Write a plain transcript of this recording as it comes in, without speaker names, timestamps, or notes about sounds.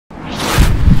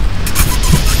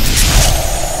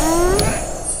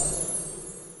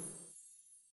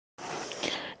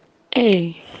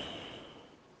Hey,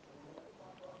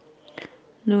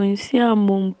 no insi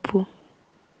amompo.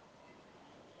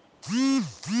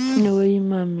 No way,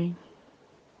 mommy.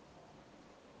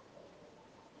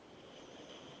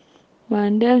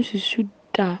 Mandam susu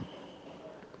da.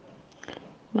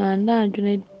 Manda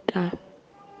adwene da.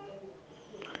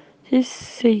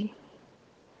 Sisi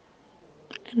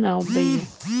na obeye.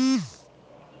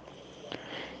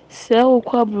 Sɛ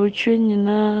wokɔ aburokyire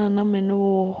nyinaa na me ne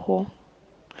wo hɔ.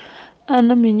 A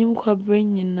na menyim kwabere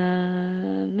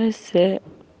nyinaa na sɛ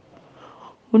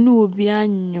wo ne obi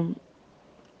anyem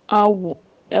awo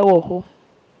ɛwɔ hɔ.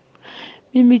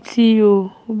 Mimi tii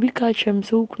o, obi ka kyerɛ me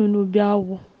sɛ wo kunu ne obi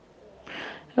awo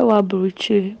ɛwɔ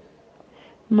aburokyire.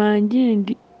 Mangye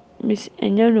ndi,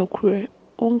 ɛnyɛ nokorɛ.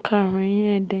 Wonka ho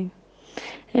ɛnyɛ dɛn.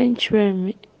 Ɛnkyerɛ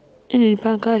me. Ɛna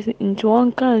nipa nka sɛ nti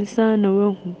wɔnka ansa na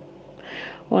wahu.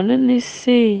 Ɔno ne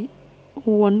se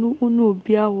wo ne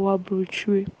obi awo wɔ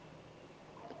aburokyire.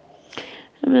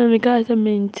 Ɛna mekaa sɛ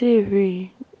mentee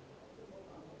hwee.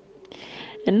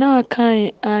 Ɛna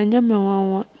ɔkae anyɛ me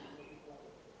nwanwa.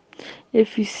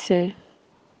 Ɛfiri sɛ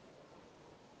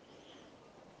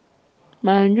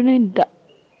mandwene da.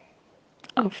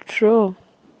 After all,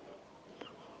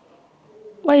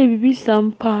 wayɛ bibi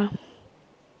sampa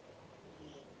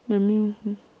ma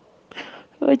menhu.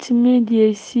 Watumi adi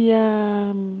asi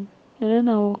ɛno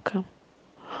na woka.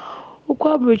 Wokɔ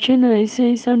aburokyire na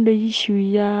esiane dɛ yihyiw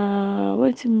yi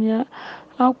watumi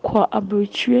akɔ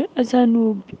aburokyire ɛsan ne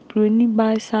obi buroni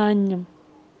ba asan anyem.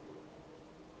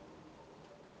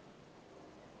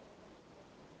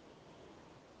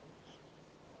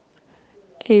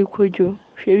 Ee Kwadwo,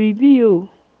 hwɛ biribi yɛ o.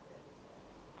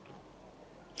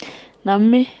 Na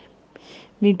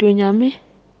medɔ Nyame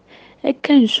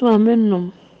ɛka nsu a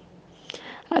menom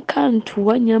aka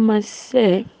ntoa nneɛma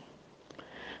sɛ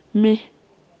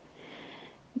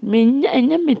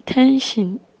ɛnyɛ me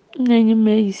tension na ɛnyɛ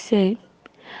me ayi sɛ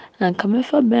anka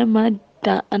mɛfa bɛrima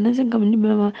da anaasɛ anka mene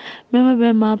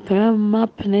bɛrima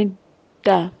apene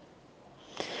da.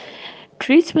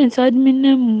 Treatment a wode me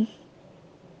nam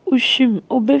wohwim,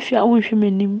 wobɛfie a wonhwɛ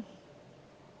m'anim.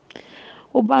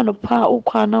 Woba anɔpa a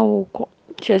wokɔ a na wokɔ.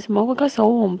 Kyerɛ sɛ ma wɔkɔka sɛ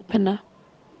wowɔ mpena.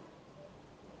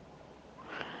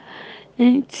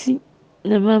 Enti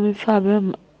na mefaa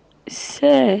bɛrima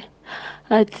sɛ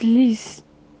at least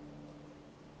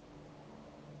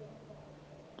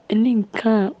ɛnni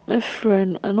nka a mɛfrɛ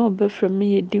no anaa ɔbɛfrɛ me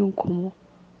yɛdi nkɔmmɔ.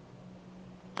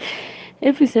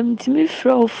 Ɛfiri sɛ mitumi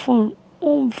frɛ wo phone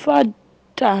womfa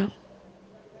da.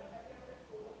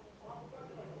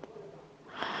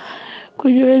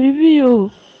 Kwadwo hwɛ biribi yɛ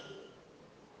o.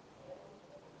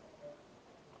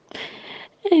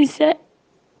 Ɛne sɛ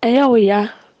ɛyɛ wo ya.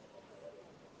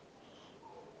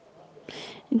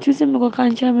 Nti sɛ mekɔka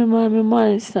nkyerɛ me maame mu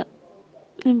ansa,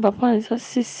 ne me papa ansa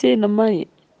sɛ sei na mayɛ.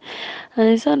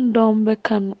 Ansa na dɔm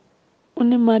bɛka no, wo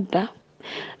ne mada.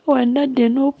 Ɛwɔ nnɛ de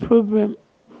no problem.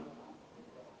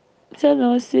 Sɛ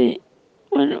na ɔse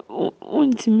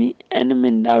wontumi ɛne me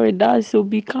nda without sɛ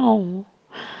obi ka wo ho.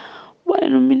 Boy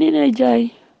no mene no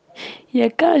agyae.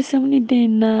 Yɛka asɛm ne da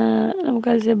nyinaa na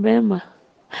meka sɛ bɛrima,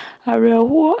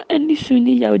 awerɛhoɔ ɛne su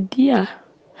ne yawdi a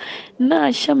na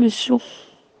ahyɛ me so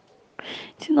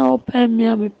nti na wopɛɛ me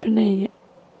a mepeneeɛ.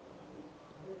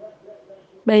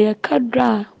 Bɛyɛ kadɔ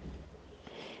a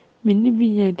mene bi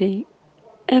nyɛ dɛn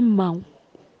ɛmma wo.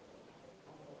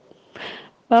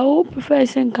 But wo prefer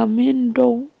sɛ nka mendɔ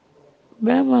wo.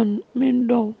 Bɛrima no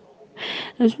mendɔ wo.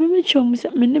 Nso mekyerɛ wo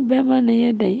sɛ mene bɛrima na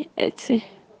ɛyɛ dɛn ɛte.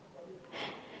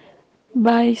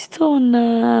 But still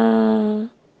na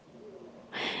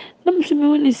nso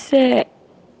mehu ne sɛ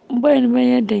boy no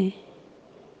bɛyɛ dɛn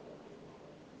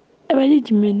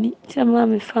ɛbɛgyegye m'ani nti na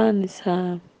mefaa no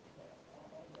saa.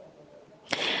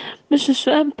 Mesusu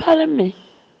ɛmpare me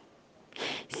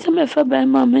sɛ mɛfa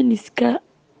bɛrima a manya sika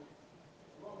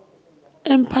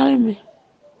ɛmpare me.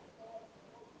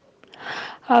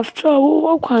 After all,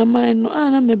 wowɔ kwaman no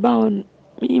a na meba hɔ no,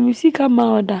 minyim sika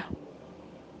ma wo da.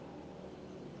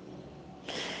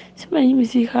 Sɛ mannyim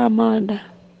sika amma wo da.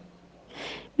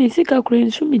 Me sika koraa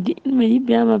nsu me di na mayi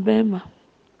bi ama bɛrima.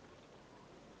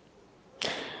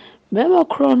 Bɛrima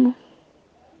korɔ no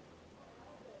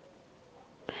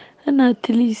ɛna at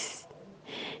least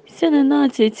sɛnea na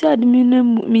atete ade me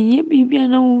nam mu mennyɛ biribi a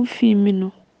na womfii me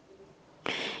no,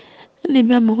 ɛna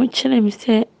ebi a me ho kyerɛɛ me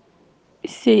sɛ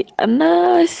sei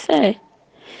anaasɛ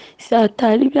sɛ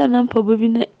ataade bi anaa mpaboa bi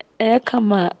na ɛyɛ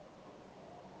kama a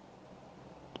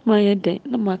mayɛ dɛn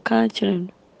na maka akyerɛ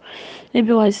no.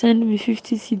 Ebi wasend me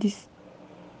 50 cedis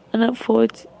ɛna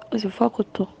 40 ɔse fa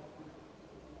kɔtɔ.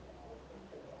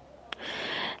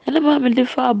 Ɛna mede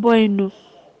faa boy no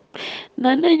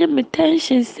na ɛnyɛ me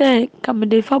tension sɛ ka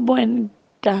mede fa boy no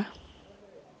da.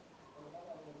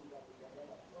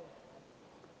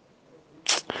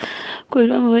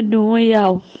 Kodwa medi ho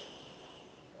yaw.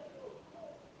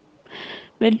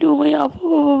 Medi ho yaw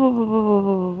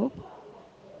popopopopopopopo.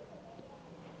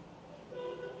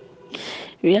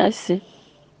 Wiase.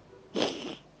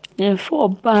 Yɛmfa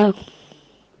ɔbaa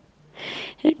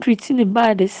ɛtreat ne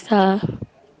bad saa.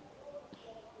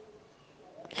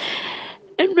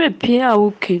 Mmerɛ pii a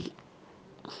woka mu.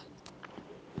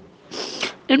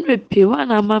 Mmerɛ pii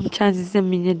woana ama me chance sɛ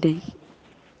menyɛ dɛn.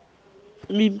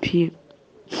 Mempie.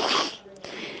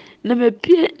 Na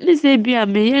mepie ne sɛ ebia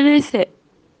meyɛ ne sɛ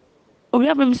obi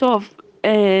aba mu sɛ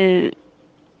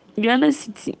Ghana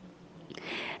City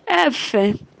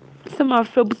ɛfɛ sɛ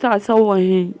mafrɛ busa sɛ wowɔ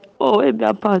he?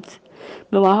 Ebia part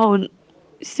mewɔ ha o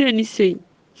sei ne sei.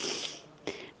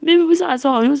 Mebusa sɛ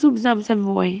ɔno nso busa me sɛ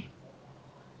mewɔ he?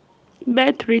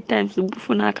 Bɛyɛ 3 times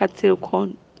bufu no akatee kɔɔ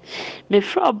no.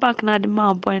 Mefrɛ wo back na ade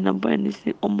maa boy na boy no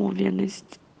sɛ ɔmmɔ Ghana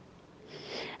City.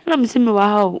 Ɛna me sɛ mewɔ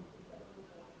ha o.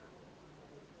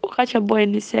 Woka kyerɛ boy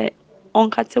no sɛ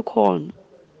ɔnkate call no.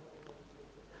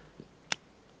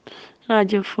 Na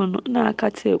agye phone no na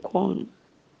akatee call no.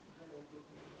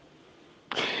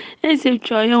 Ɛnsɛ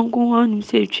etwa ɔyɔnko ho anim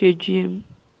sɛ etwa edua mu.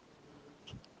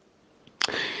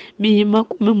 Miyi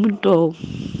m'akoma mu dɔ wo.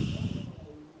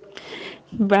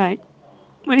 Bye.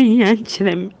 Woannyɛ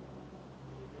ankyerɛ me.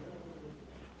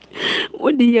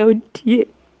 Wode yawdie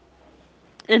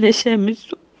ɛna ɛhyɛɛ me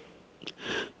so.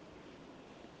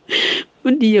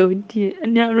 Wode yawdie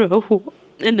ɛne awerɛhoɔ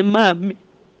ɛna maa me.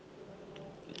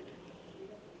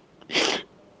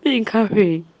 Menka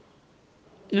hwee.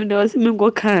 Meda wo sɛ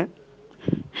menkɔka a,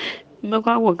 mɛkɔ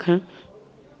akɔka.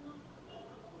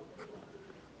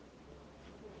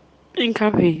 Menka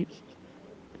hwee.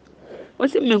 Wo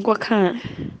sɛ menkɔka a,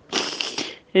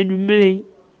 enwummere yi,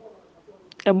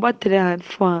 ɛbɔ 3 a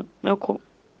 4 a mɛkɔ.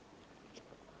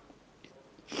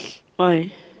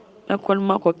 Mɛkɔ na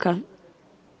makɔka.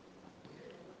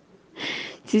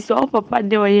 Ntsi sɛ wo papa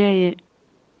de ɔyɛɛyɛ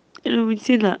ɛno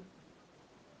ntsi na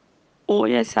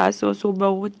woyɛ saa sɛ wo so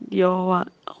wobɛwo deɛ ɔwɔ hɔ a,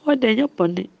 ɔwɔ dɛ ɛnyɛ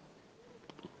bɔne.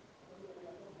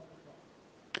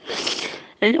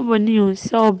 Ɛnyɛ bɔne o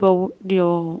sɛ wobɛwo deɛ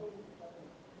ɔwɔ hɔ.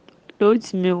 Deɛ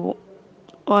otumi wo.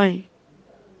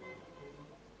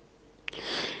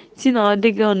 Ntsi na ɔde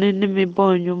girl no ne me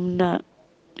bɔɔ ndwom no a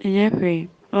ɛnyɛ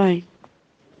hwee.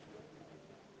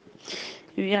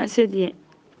 Wiase deɛ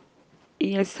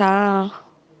ɛyɛ saa.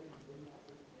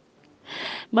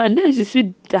 Manna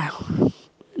annsusu da.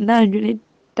 Manna anndwene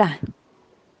da.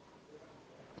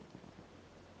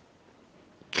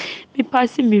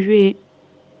 Mepaase muwie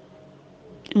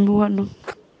mowɔ no,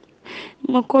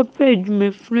 makɔpɛ edwuma,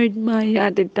 efunu edwuma ayɛ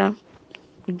adeda.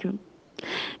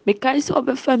 Mekae sɛ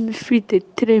ɔbɛfa me fii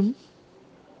tetere mu.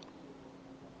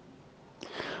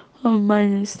 Ɔmma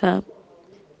annyɛ saa.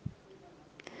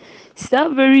 Saa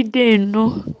very day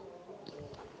no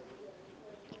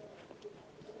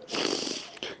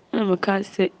na mekaa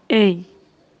sɛ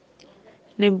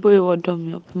ne boy wɔdɔ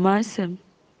me, ɔpɛ m'asɛm.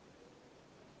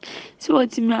 Sɛ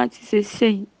watumi ate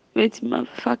seesei, watumi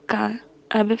afa car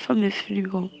abɛfa me efiri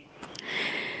hɔ.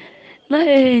 Na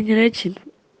nyina akyi no,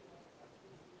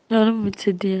 na ɔne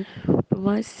metse deɛ, ɔpɛ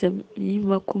m'asɛm, miyi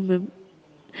m'akoma mu.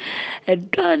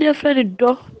 Ɛdɔ a na yɛfrɛ no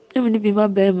dɔ na me ne bi mma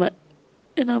bɛrima.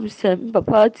 Ɛnam sɛ me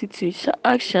papa attitude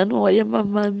action a ɔyɛ ma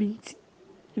maame ntsi.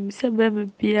 Minim sɛ bɛrima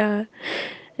biara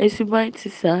esuban tse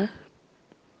saa.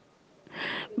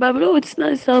 But mene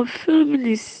wotsenaa some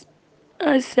families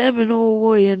a sɛɛ me ne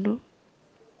wo wooɛ no,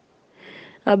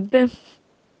 aba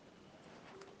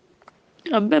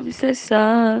mu sɛ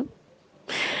saa.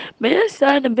 Mennyɛ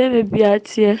saa na bɛrima biara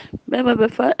tseɛ. Bɛrima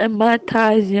bɛfa mmaa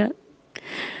ataare a,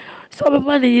 sɛ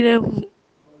ɔbɛma ne yer ehu,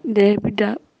 daabi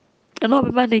da. Anaa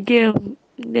ɔbɛma ne girl ehu,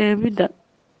 daabi da.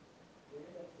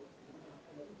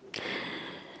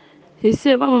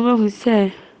 Seesei woama mahu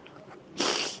sɛ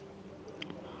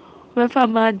wobɛfa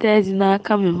m'adaaze na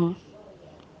aka me ho.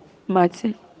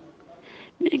 Mate.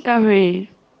 Menka hwee.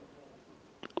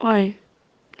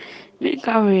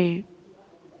 Menka hwee.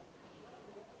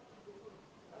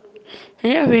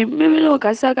 Ɛnyɛ hwee. Me ne wo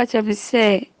kasa ka kyerɛ me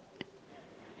sɛ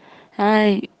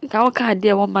nka woka ade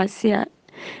a ɛwɔ m'ase a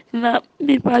na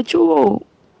mepatwo wo o.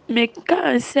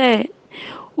 Mekaa sɛ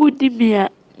wodi me a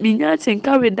minnya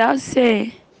atsenka without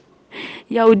sɛ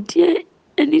yawdie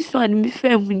ne suane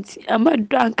mefaa mu ntsi amma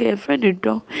dɔ a anka yɛfrɛ no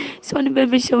dɔ sɛ ɔne me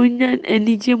bɛhyɛ wo nya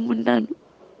anigye mu nna no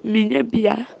minnya bi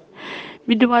a,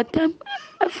 mede w'atam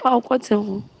ɛfa wo kɔtse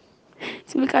ho.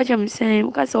 Ntsi meka kyerɛ me sɛ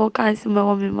woka sɛ woka asɛm a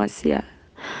ɛwɔ me m'ase a,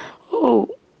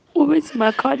 wobɛtumi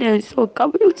aka wo deɛ nso ɔka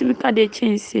wotumi ka deɛ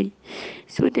kyɛn sei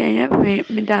sɛ wode ɛnyɛ hwee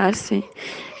meda ase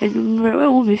anwummerɛ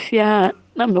woahu me fie a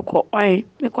na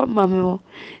mekɔ maame hɔ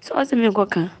sɛ ɔse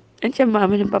menkɔka ɛnkyɛ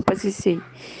maame ne papa sesei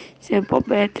sɛ ɛbɔ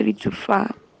bɛyɛ 3 to 4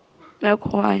 a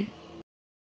mɛkɔ